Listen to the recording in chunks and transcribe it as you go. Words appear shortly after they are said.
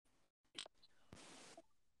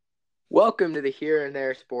Welcome to the Here and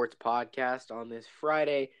There Sports Podcast on this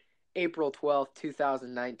Friday, April 12th,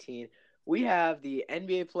 2019. We have the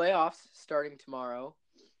NBA playoffs starting tomorrow.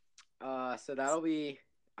 So that'll be,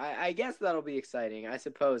 I guess that'll be exciting. I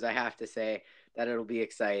suppose I have to say that it'll be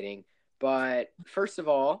exciting. But first of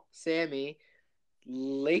all, Sammy,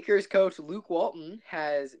 Lakers coach Luke Walton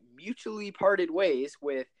has mutually parted ways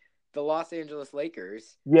with the Los Angeles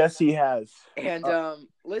Lakers. Yes, he has. And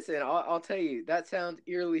listen, I'll tell you, that sounds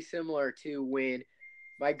eerily similar to when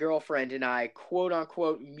my girlfriend and I, quote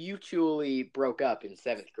unquote, mutually broke up in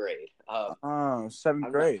seventh grade. Seventh I'm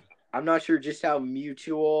not, grade. I'm not sure just how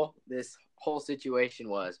mutual this whole situation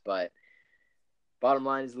was, but bottom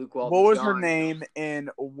line is Luke Walton's What was gone. her name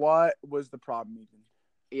and what was the problem even?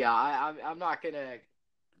 Yeah, I'm not gonna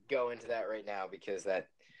go into that right now because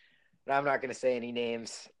I'm not gonna say any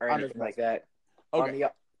names or anything like that. Okay.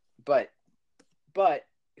 But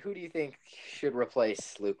who do you think should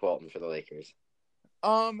replace Luke Walton for the Lakers?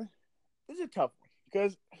 This is a tough one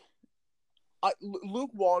because Luke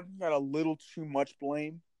Walton got a little too much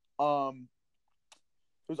blame.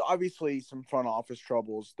 There's obviously some front office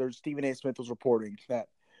troubles. There's Stephen A. Smith was reporting that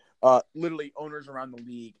literally owners around the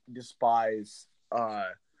league despise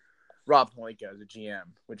Rob Pelinka as a GM,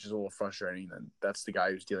 which is a little frustrating. And that's the guy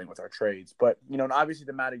who's dealing with our trades. But, and obviously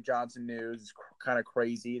the Magic Johnson news is kind of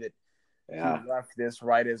crazy that he left this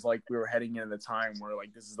right as, we were heading into the time where,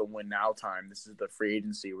 this is the win now time. This is the free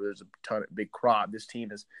agency where there's a ton of big crop. This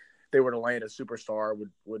team is, if they were to land a superstar,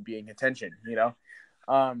 would be in contention,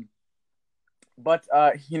 But,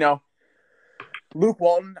 Luke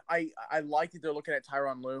Walton, I like that they're looking at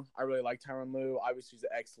Tyronn Lue. I really like Tyronn Lue. Obviously, he's an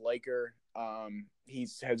ex-Laker. He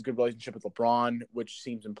has a good relationship with LeBron, which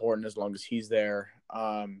seems important as long as he's there.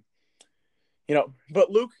 But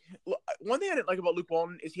Luke, one thing I didn't like about Luke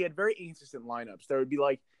Walton is he had very inconsistent lineups. There would be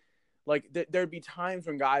there'd be times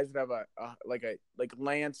when guys would have like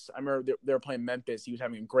Lance. I remember they were playing Memphis. He was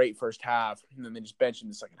having a great first half, and then they just benched him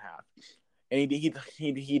in the second half. And he'd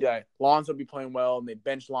Lonzo would be playing well, and they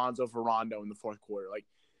bench Lonzo for Rondo in the fourth quarter.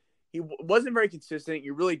 He wasn't very consistent.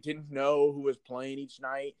 You really didn't know who was playing each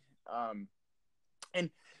night. And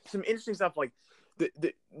some interesting stuff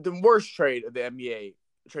the worst trade of the NBA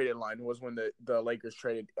trade deadline was when the Lakers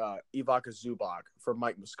traded Ivica Zubac for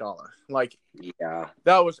Mike Muscala.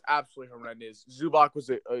 That was absolutely horrendous. Zubac was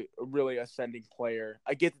a really ascending player.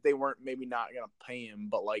 I get that they weren't maybe not gonna pay him,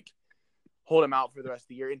 but hold him out for the rest of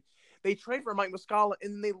the year. And they trade for Mike Muscala,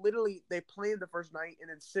 and they play him the first night and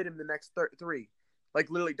then sit him the next three.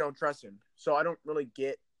 Literally don't trust him. So I don't really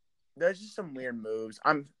get. There's just some weird moves.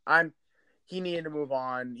 He needed to move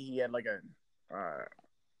on. He had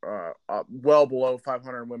a well below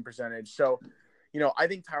 500 win percentage. So, I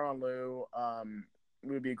think Tyronn Lue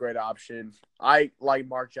would be a great option. I like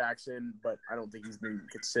Mark Jackson, but I don't think he's been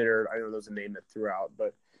considered. I know there's a name that threw out,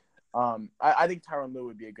 but I think Tyronn Lue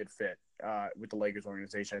would be a good fit with the Lakers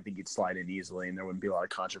organization. I think he'd slide in easily, and there wouldn't be a lot of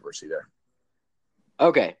controversy there.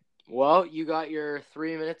 Okay. Well, you got your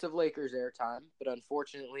 3 minutes of Lakers airtime, but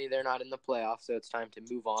unfortunately they're not in the playoffs, so it's time to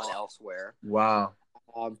move on elsewhere. Wow.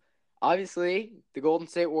 Obviously, the Golden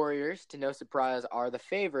State Warriors, to no surprise, are the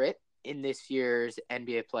favorite in this year's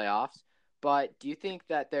NBA playoffs. But do you think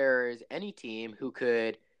that there's any team who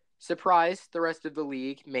could surprise the rest of the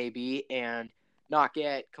league, maybe, and not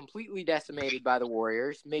get completely decimated by the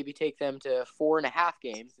Warriors, maybe take them to 4.5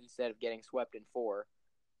 games instead of getting swept in 4?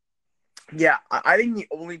 Yeah, I think the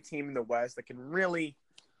only team in the West that can really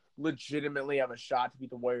legitimately have a shot to beat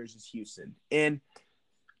the Warriors is Houston. And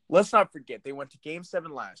let's not forget, they went to Game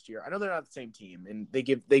 7 last year. I know they're not the same team, and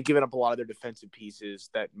they've given up a lot of their defensive pieces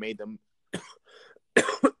that made them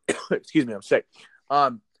excuse me, I'm sick.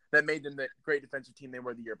 That made them the great defensive team they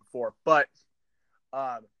were the year before. But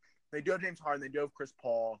they do have James Harden, they do have Chris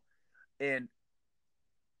Paul, and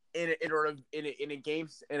in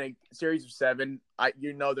a series of 7, they're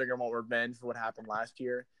gonna want revenge for what happened last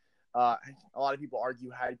year. A lot of people argue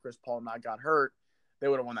had Chris Paul not got hurt, they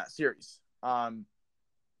would have won that series.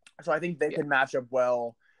 So I think they can match up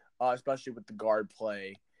well, especially with the guard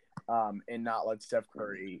play, and not let Steph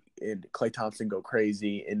Curry and Klay Thompson go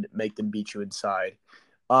crazy and make them beat you inside.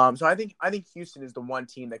 So I think Houston is the one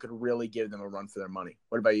team that could really give them a run for their money.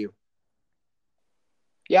 What about you?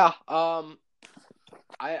 Yeah,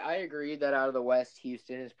 I agree that out of the West,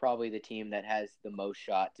 Houston is probably the team that has the most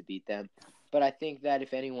shot to beat them. But I think that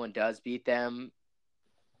if anyone does beat them,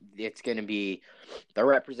 it's going to be the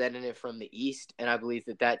representative from the East, and I believe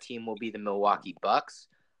that team will be the Milwaukee Bucks.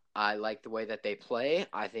 I like the way that they play.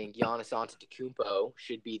 I think Giannis Antetokounmpo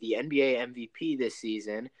should be the NBA MVP this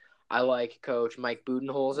season. I like Coach Mike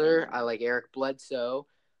Budenholzer. I like Eric Bledsoe.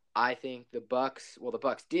 I think the Bucks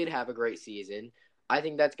did have a great season. I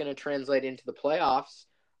think that's going to translate into the playoffs.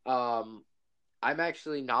 Um, I'm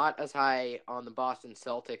actually not as high on the Boston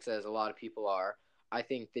Celtics as a lot of people are. I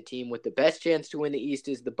think the team with the best chance to win the East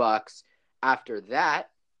is the Bucks. After that,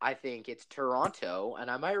 I think it's Toronto, and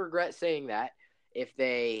I might regret saying that if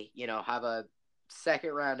they, have a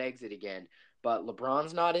second round exit again. But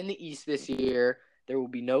LeBron's not in the East this year. There will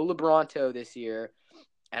be no LeBronto this year.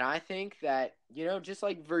 And I think that, just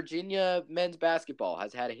like Virginia men's basketball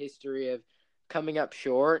has had a history of coming up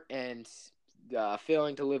short and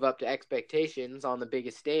failing to live up to expectations on the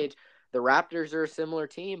biggest stage, the Raptors are a similar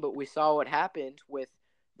team, but we saw what happened with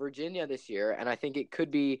Virginia this year. And I think it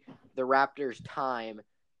could be the Raptors' time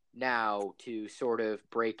now to sort of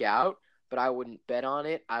break out, but I wouldn't bet on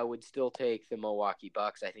it. I would still take the Milwaukee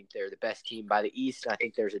Bucks. I think they're the best team by the East, and I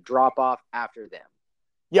think there's a drop-off after them.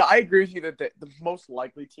 Yeah, I agree with you that the most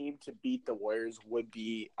likely team to beat the Warriors would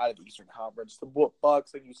be out of the Eastern Conference. The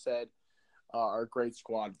Bucks, like you said, are a great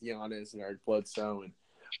squad. Giannis and Eric Bledsoe, and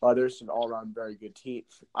there's an all-around very good team.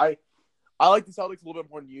 I like the Celtics a little bit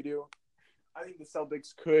more than you do. I think the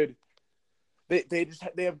Celtics could. They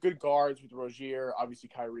have good guards with Rozier, obviously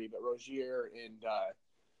Kyrie, but Rozier and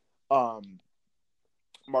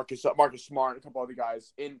Marcus Smart, and a couple other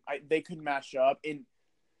guys, and they could match up. And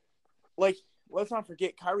let's not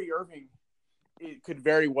forget, Kyrie Irving could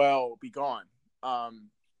very well be gone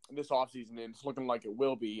this offseason, and it's looking like it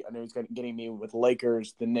will be. I know he's getting me with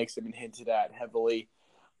Lakers. The Knicks have been hinted at heavily.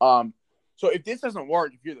 So if this doesn't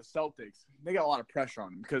work, if you're the Celtics, they got a lot of pressure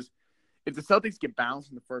on them because if the Celtics get bounced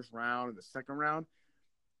in the first round or the second round,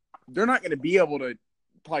 they're not going to be able to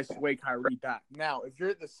probably sway Kyrie back. Now, if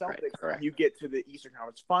you're the Celtics, Correct. You get to the Eastern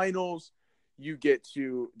Conference Finals, you get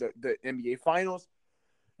to the NBA Finals,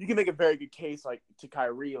 you can make a very good case to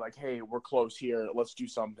Kyrie, hey, we're close here. Let's do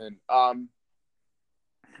something.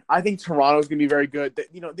 I think Toronto's going to be very good.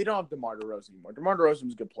 They don't have DeMar DeRozan anymore. DeMar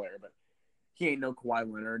DeRozan's a good player, but he ain't no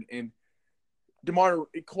Kawhi Leonard. And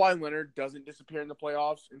Kawhi Leonard doesn't disappear in the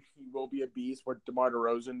playoffs, and he will be a beast. Where DeMar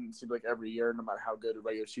DeRozan seems like every year, no matter how good the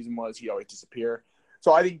regular season was, he always disappear.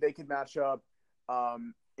 So I think they can match up. See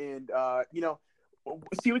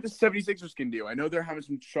what the 76ers can do. I know they're having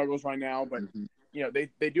some struggles right now, but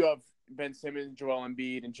they do have Ben Simmons, Joel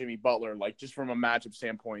Embiid, and Jimmy Butler. Just from a matchup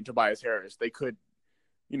standpoint, Tobias Harris, they could,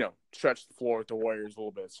 stretch the floor with the Warriors a little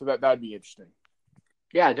bit. So that'd be interesting.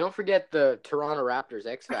 Yeah, don't forget the Toronto Raptors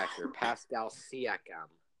X Factor, Pascal Siakam.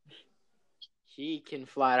 He can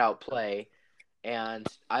flat out play, and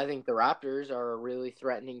I think the Raptors are a really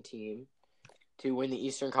threatening team to win the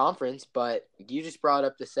Eastern Conference, but you just brought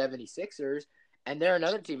up the 76ers, and they're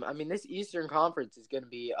another team. I mean, this Eastern Conference is going to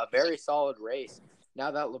be a very solid race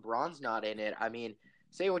now that LeBron's not in it. I mean,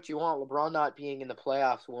 say what you want, LeBron not being in the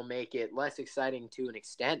playoffs will make it less exciting to an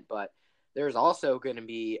extent, but there's also going to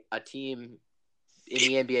be a team in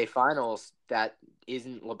the NBA Finals that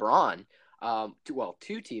isn't LeBron.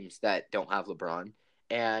 Two teams that don't have LeBron,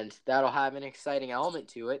 and that'll have an exciting element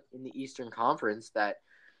to it in the Eastern Conference that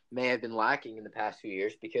may have been lacking in the past few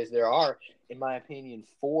years because there are, in my opinion,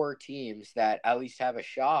 4 teams that at least have a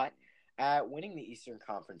shot at winning the Eastern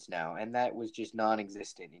Conference now, and that was just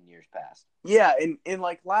non-existent in years past. Yeah, and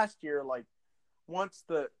last year, once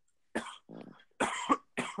the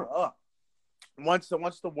once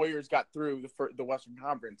the Warriors got through the Western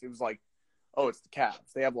Conference, it was it's the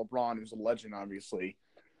Cavs. They have LeBron, who's a legend, obviously.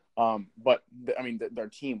 But their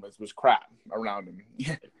team was crap around him.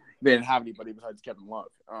 They didn't have anybody besides Kevin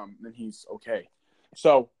Love. And he's okay.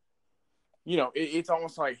 So, it's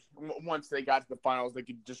almost like once they got to the finals, they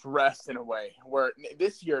could just rest in a way. Where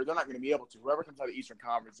this year, they're not going to be able to. Whoever comes out of the Eastern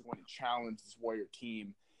Conference is going to challenge this Warrior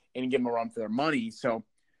team and give them a run for their money. So,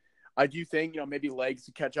 I do think, maybe legs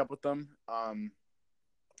to catch up with them.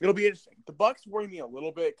 It'll be interesting. The Bucks worry me a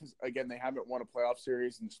little bit because, again, they haven't won a playoff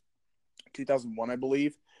series since 2001, I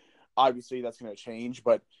believe. Obviously, that's going to change,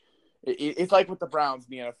 but it's like with the Browns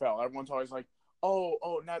in the NFL. Everyone's always like, now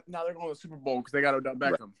they're going to the Super Bowl because they got Odell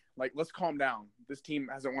Beckham. Right. Let's calm down. This team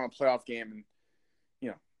hasn't won a playoff game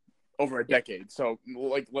in, over a decade. So,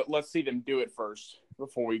 let's see them do it first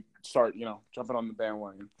before we start, jumping on the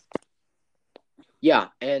bandwagon. Yeah,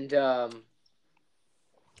 and that's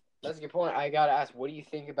a good point. I got to ask, what do you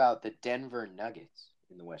think about the Denver Nuggets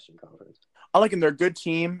in the Western Conference? I like them. They're a good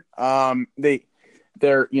team.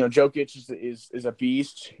 They're Jokic is a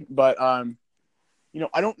beast, but I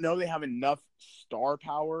don't know they have enough star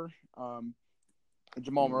power.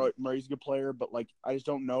 Jamal Murray's a good player, but I just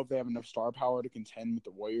don't know if they have enough star power to contend with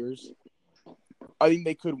the Warriors. I think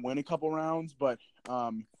they could win a couple rounds, but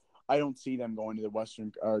I don't see them going to the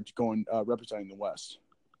Western or going representing the West.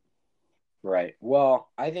 Right. Well,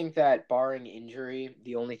 I think that barring injury,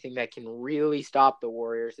 the only thing that can really stop the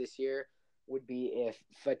Warriors this year would be if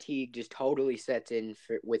fatigue just totally sets in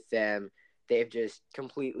with them. They've just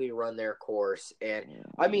completely run their course. And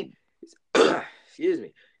I mean, excuse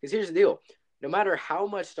me, because here's the deal. No matter how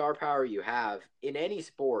much star power you have in any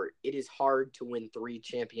sport, it is hard to win 3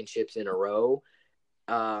 championships in a row.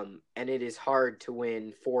 And it is hard to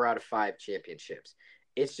win 4 out of 5 championships.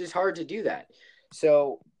 It's just hard to do that.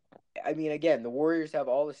 So I mean, again, the Warriors have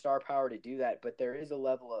all the star power to do that, but there is a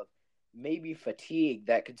level of maybe fatigue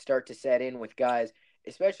that could start to set in with guys,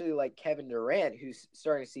 especially like Kevin Durant, who's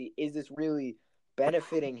starting to see, is this really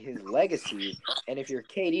benefiting his legacy? And if you're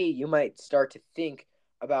KD, you might start to think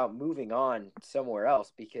about moving on somewhere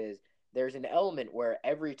else because there's an element where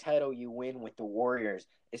every title you win with the Warriors,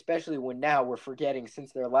 especially when now we're forgetting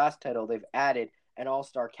since their last title, they've added an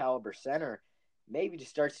all-star caliber center, maybe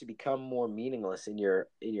just starts to become more meaningless in your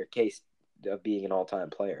case of being an all-time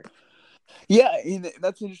player. Yeah, and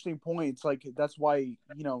that's an interesting point. It's like that's why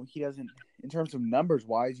he doesn't, in terms of numbers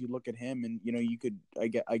wise. You look at him, and you could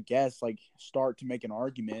I guess like start to make an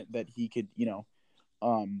argument that he could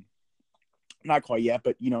not quite yet,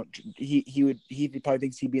 but he probably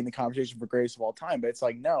thinks he'd be in the conversation for greatest of all time. But it's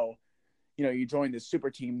like no, you join this super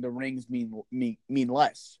team, the rings mean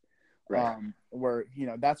less. Right. Where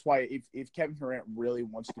that's why if Kevin Durant really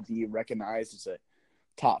wants to be recognized as a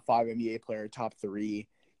top 5 NBA player, top 3,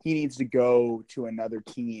 he needs to go to another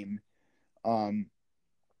team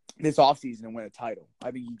this offseason and win a title.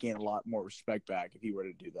 I think he gain a lot more respect back if he were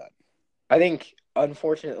to do that. I think,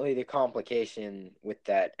 unfortunately, the complication with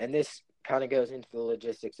that, and this kind of goes into the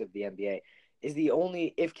logistics of the NBA, is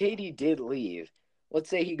if KD did leave, let's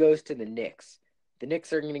say he goes to the Knicks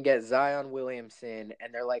are going to get Zion Williamson,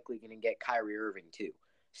 and they're likely going to get Kyrie Irving too.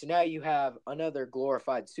 So now you have another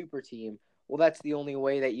glorified super team. Well, that's the only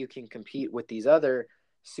way that you can compete with these other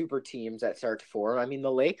super teams that start to form. I mean,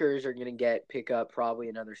 the Lakers are going to pick up probably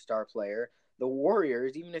another star player. The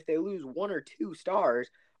Warriors, even if they lose 1 or 2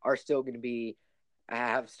 stars, are still going to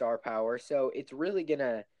have star power. So it's really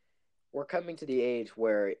we're coming to the age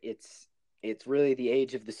where it's really the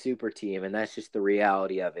age of the super team, and that's just the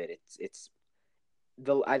reality of it.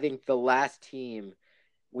 I think the last team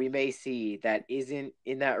we may see that isn't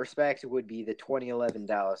in that respect would be the 2011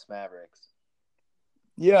 Dallas Mavericks.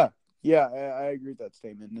 Yeah, I agree with that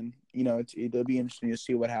statement, and it'll be interesting to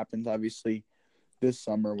see what happens. Obviously, this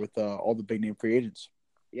summer with all the big name free agents.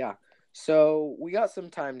 Yeah. So we got some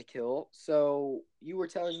time to kill. So you were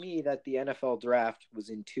telling me that the NFL draft was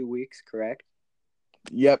in 2 weeks, correct?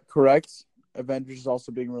 Yep, correct. Avengers is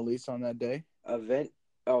also being released on that day.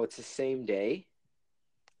 Oh, it's the same day?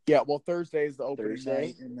 Yeah, well, Thursday is the opening Thursday?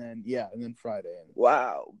 night, and then Friday.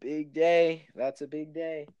 Wow, big day. That's a big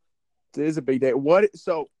day. It is a big day.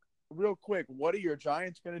 So, real quick, what are your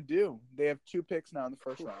Giants going to do? They have 2 picks now in the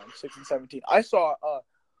first round, 6 and 17. I saw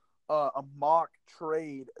a mock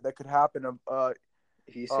trade that could happen of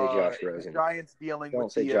if you say Josh Rosen. the Giants dealing Don't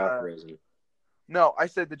with say the Josh Rosen. No, I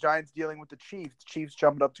said the Giants dealing with the Chiefs. The Chiefs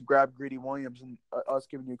jumping up to grab Greedy Williams and us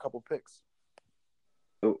giving you a couple picks.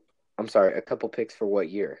 Oh, I'm sorry. A couple picks for what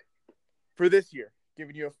year? For this year,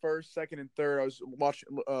 giving you a first, second, and third. I was watching,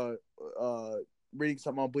 reading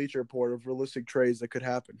something on Bleacher Report of realistic trades that could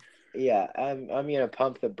happen. Yeah, I'm gonna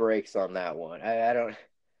pump the brakes on that one. I don't.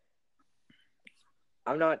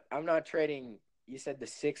 I'm not trading. You said the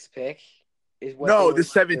 6th pick is what? No, the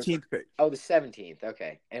 17th pick. Oh, the 17th.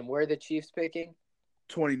 Okay, and where are the Chiefs picking?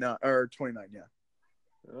 29 or 29. Yeah.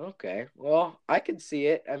 Okay. Well, I could see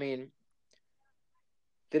it. I mean,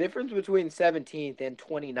 the difference between 17th and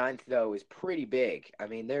 29th though is pretty big. I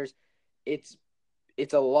mean, it's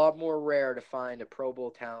a lot more rare to find a Pro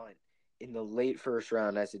Bowl talent in the late first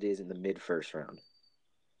round as it is in the mid first round.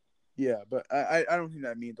 Yeah, but I don't think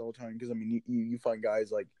that means the whole time because I mean you find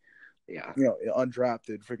guys like yeah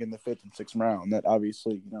undrafted freaking the 5th and 6th round that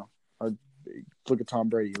obviously are. Look at Tom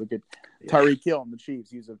Brady. Look at Tyreek Hill and the Chiefs.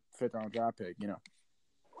 He's a 5th round draft pick.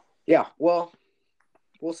 Yeah, well,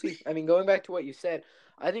 we'll see. I mean, going back to what you said,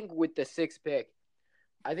 I think with the 6th pick,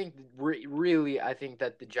 I think I think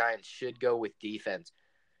that the Giants should go with defense.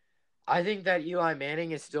 I think that Eli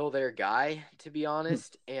Manning is still their guy, to be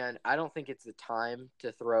honest, and I don't think it's the time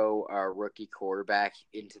to throw a rookie quarterback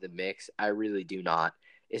into the mix. I really do not,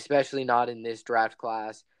 especially not in this draft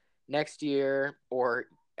class. Next year, or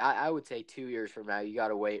I would say 2 years from now, you got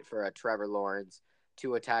to wait for a Trevor Lawrence,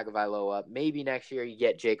 Tua Tagovailoa. Maybe next year you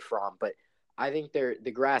get Jake Fromm, but I think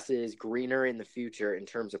the grass is greener in the future in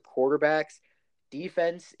terms of quarterbacks.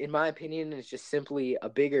 Defense, in my opinion, is just simply a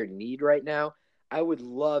bigger need right now. I would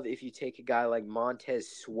love if you take a guy like Montez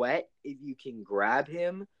Sweat, if you can grab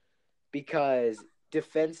him, because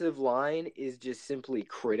defensive line is just simply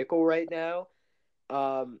critical right now.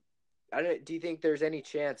 Um, do you think there's any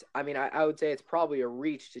chance? I mean, I would say it's probably a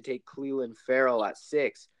reach to take Cleveland Farrell at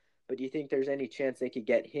 6, but do you think there's any chance they could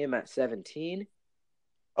get him at 17?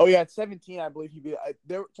 Oh yeah, at 17, I believe he'd be.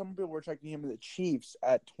 Some people were checking him in the Chiefs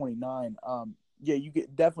at 29. Yeah, you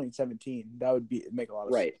get definitely 17. That would make a lot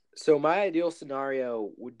of sense. Right. So my ideal scenario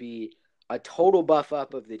would be a total buff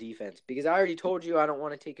up of the defense, because I already told you I don't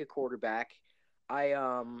want to take a quarterback. I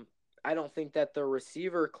don't think that the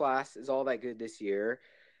receiver class is all that good this year.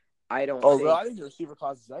 I don't think. Really? I think the receiver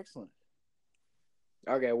class is excellent.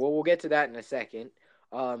 Okay, well, we'll get to that in a second.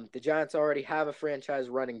 The Giants already have a franchise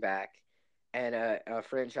running back and a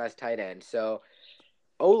franchise tight end. So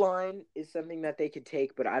O-line is something that they could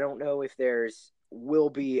take, but I don't know if will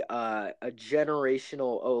be a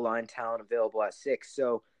generational O-line talent available at 6.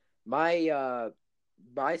 So my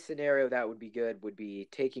scenario that would be good would be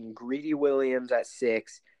taking Greedy Williams at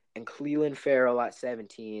 6 and Cleveland Farrell at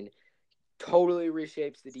 17. Totally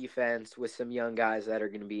reshapes the defense with some young guys that are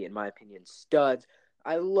going to be, in my opinion, studs.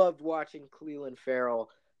 I loved watching Cleveland Farrell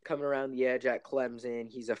coming around the edge at Clemson.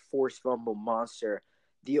 He's a force fumble monster.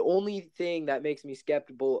 The only thing that makes me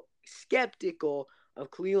skeptical of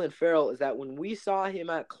Cleveland Farrell is that when we saw him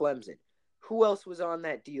at Clemson, who else was on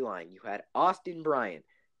that D-line? You had Austin Bryant,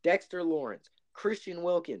 Dexter Lawrence, Christian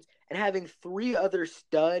Wilkins, and having 3 other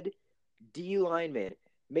stud D linemen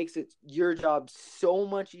makes your job so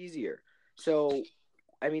much easier. So,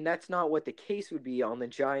 I mean, that's not what the case would be on the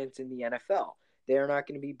Giants in the NFL. They are not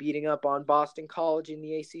going to be beating up on Boston College in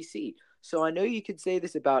the ACC. So I know you could say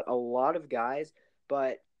this about a lot of guys,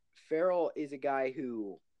 but Farrell is a guy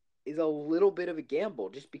who is a little bit of a gamble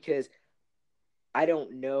just because I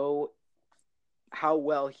don't know how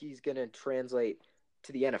well he's going to translate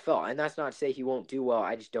to the NFL. And that's not to say he won't do well.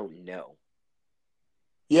 I just don't know.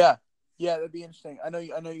 Yeah, that'd be interesting. I know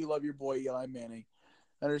you love your boy Eli Manning.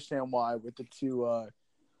 I understand why with the 2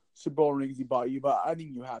 Super Bowl rings he bought you, but I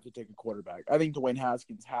think you have to take a quarterback. I think Dwayne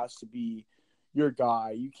Haskins has to be your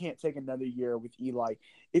guy. You can't take another year with Eli.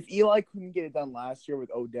 If Eli couldn't get it done last year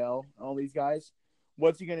with Odell and all these guys,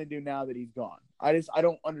 what's he gonna do now that he's gone? I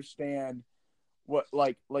don't understand what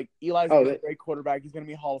like Eli's a great quarterback. He's gonna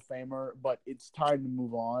be a Hall of Famer, but it's time to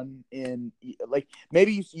move on. And like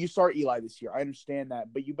maybe you start Eli this year. I understand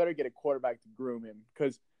that, but you better get a quarterback to groom him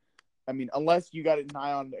because. I mean, unless you got an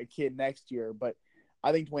eye on a kid next year, but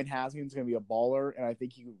I think Dwayne Haskins is going to be a baller, and I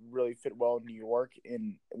think he would really fit well in New York,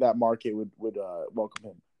 and that market would welcome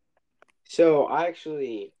him. So I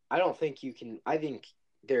don't think you can. I think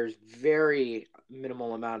there's very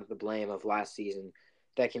minimal amount of the blame of last season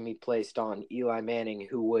that can be placed on Eli Manning,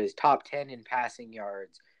 who was top 10 in passing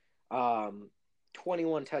yards,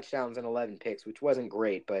 21 touchdowns and 11 picks, which wasn't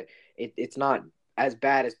great, but it's not as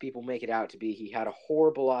bad as people make it out to be. He had a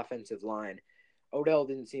horrible offensive line. Odell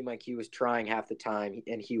didn't seem like he was trying half the time,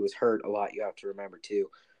 and he was hurt a lot, you have to remember, too.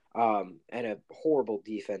 And a horrible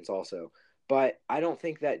defense also. But I don't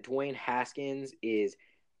think that Dwayne Haskins is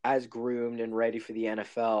as groomed and ready for the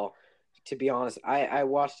NFL. To be honest, I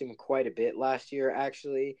watched him quite a bit last year,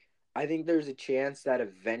 actually. I think there's a chance that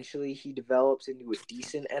eventually he develops into a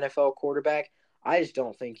decent NFL quarterback. I just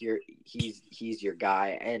don't think he's your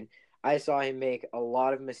guy. And I saw him make a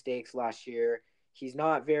lot of mistakes last year. He's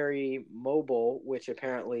not very mobile, which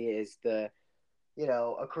apparently is a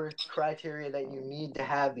criteria that you need to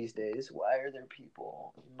have these days. Why are there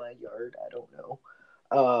people in my yard? I don't know.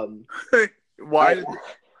 Why?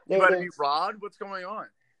 You about to be robbed? What's going on?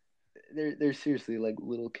 They're seriously like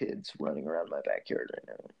little kids running around my backyard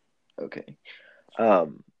right now. Okay.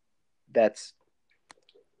 That's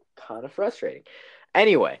kind of frustrating.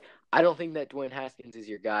 Anyway, I don't think that Dwayne Haskins is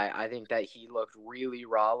your guy. I think that he looked really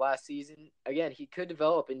raw last season. Again, he could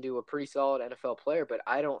develop into a pretty solid NFL player, but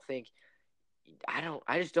I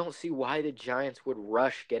just don't see why the Giants would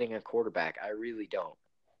rush getting a quarterback. I really don't.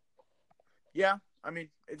 Yeah, I mean,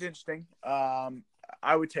 it's interesting.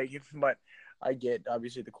 I would take it, but I get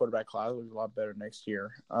obviously the quarterback class was a lot better next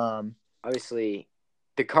year. Obviously,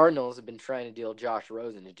 the Cardinals have been trying to deal Josh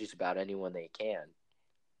Rosen to just about anyone they can.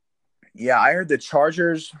 Yeah, I heard the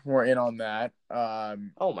Chargers were in on that.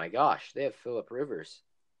 Oh my gosh, they have Phillip Rivers.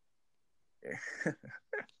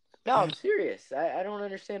 No, I'm serious. I don't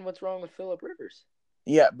understand what's wrong with Phillip Rivers.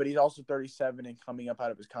 Yeah, but he's also 37 and coming up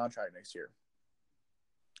out of his contract next year.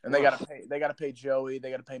 And they gotta pay Joey,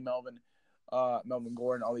 they gotta pay Melvin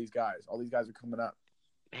Gordon, all these guys. All these guys are coming up.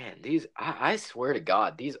 Man, I swear to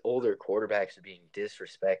God, these older quarterbacks are being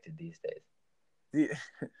disrespected these days.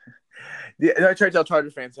 I try to tell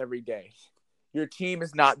Charger fans every day, your team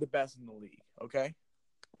is not the best in the league, okay?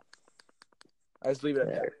 I just leave it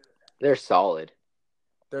at that. They're solid.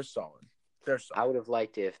 They're solid. They're solid. I would have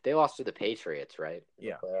liked if they lost to the Patriots, right?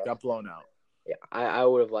 Yeah, got blown out. Yeah, I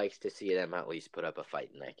would have liked to see them at least put up a fight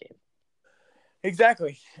in that game.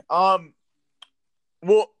 Exactly.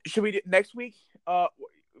 Well, should we do next week?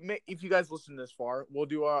 If you guys listen this far, we'll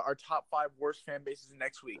do our top 5 worst fan bases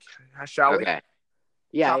next week. Shall we? Okay.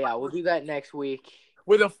 Yeah, we'll do that next week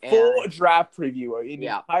with a full draft preview. An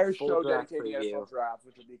entire show dedicated to the NFL draft,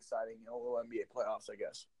 which would be exciting. A little NBA playoffs, I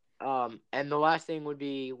guess. And the last thing would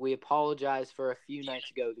be, we apologize for a few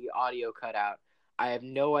nights ago the audio cut out. I have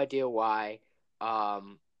no idea why.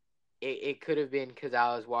 It could have been because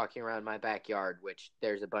I was walking around my backyard, which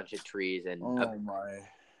there's a bunch of trees and. Oh my!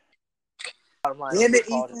 Damn it,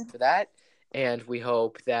 Ethan! For that, and we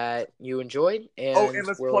hope that you enjoyed. And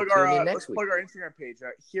let's plug our Instagram page.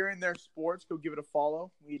 Here and There Sports. Go give it a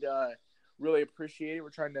follow. We'd really appreciate it. We're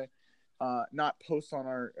trying to not post on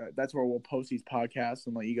our. That's where we'll post these podcasts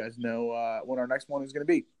and let you guys know when our next one is going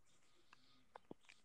to be.